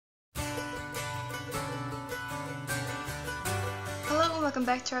welcome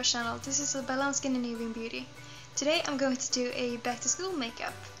back to our channel. This is Isabella Scandinavian Beauty. Today I'm going to do a back to school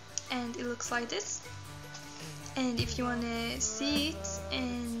makeup and it looks like this. And if you want to see it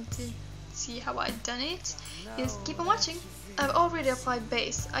and see how I've done it, just keep on watching. I've already applied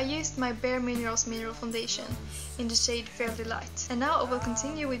base. I used my Bare Minerals Mineral Foundation in the shade Fairly Light. And now I will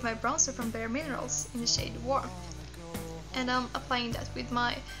continue with my bronzer from Bare Minerals in the shade Warmth. And I'm applying that with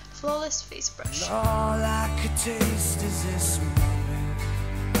my Flawless Face Brush. All I could taste is this moment.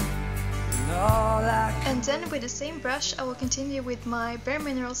 And then with the same brush I will continue with my Bare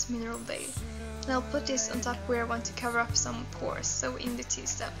Minerals Mineral Veil. And I'll put this on top where I want to cover up some pores, so in the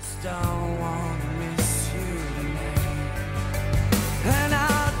T-step. Don't wanna miss you tonight. And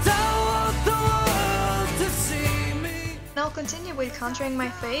I don't want the world to see me. And I'll continue with contouring my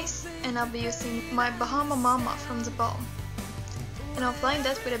face, and I'll be using my Bahama Mama from the Balm. And I'm applying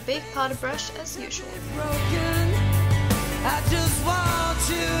that with a big powder brush as usual. Broken. I just want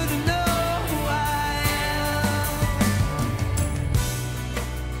you to know who I am.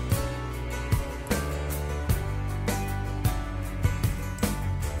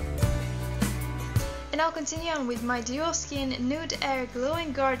 And I'll continue on with my Duo Skin Nude Air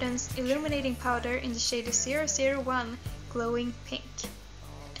Glowing Gardens Illuminating Powder in the shade 001 Glowing Pink.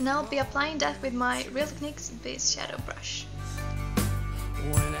 And I'll be applying that with my Real Techniques Base Shadow Brush.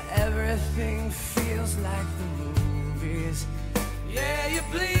 When everything feels like the movies, yeah, you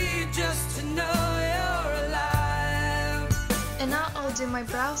bleed just to know you're alive. And now I'll do my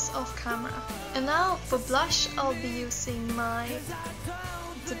brows off camera. And now for blush I'll be using my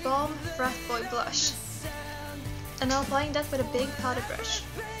The Balm Frat Boy blush. And I'm applying that with a big powder brush.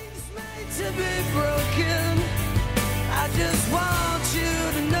 To be broken, I just want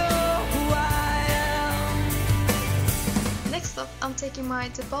you to know who I am. Next up, I'm taking my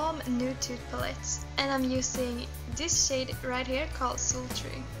The Balm Nude Tooth Palette, and I'm using this shade right here called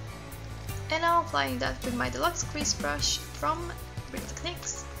Sultry. And I'm applying that with my Deluxe Crease Brush from Real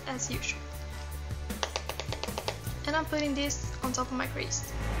Techniques, as usual. And I'm putting this on top of my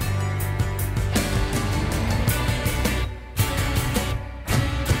crease.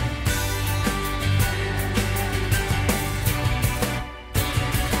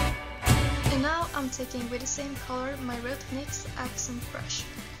 I'm taking with the same color my Real Techniques accent brush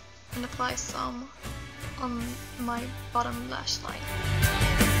and apply some on my bottom lash line.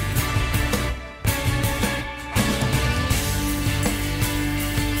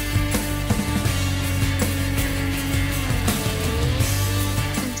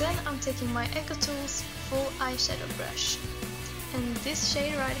 And then I'm taking my Echo Tools full eyeshadow brush and this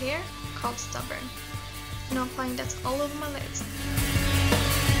shade right here called Stubborn, and I'm applying that all over my lids.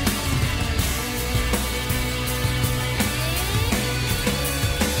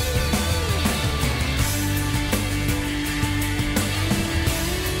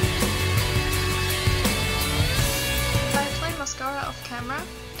 Mascara off camera,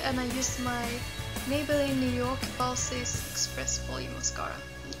 and I used my Maybelline New York Balsys Express Volume Mascara.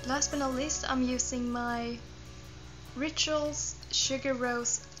 Last but not least, I'm using my Rituals Sugar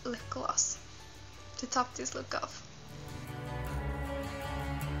Rose Lip Gloss to top this look off.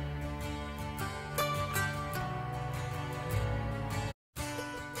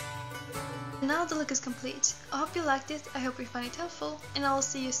 Now the look is complete. I hope you liked it, I hope you find it helpful, and I will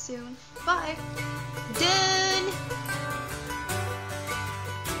see you soon. Bye! Done!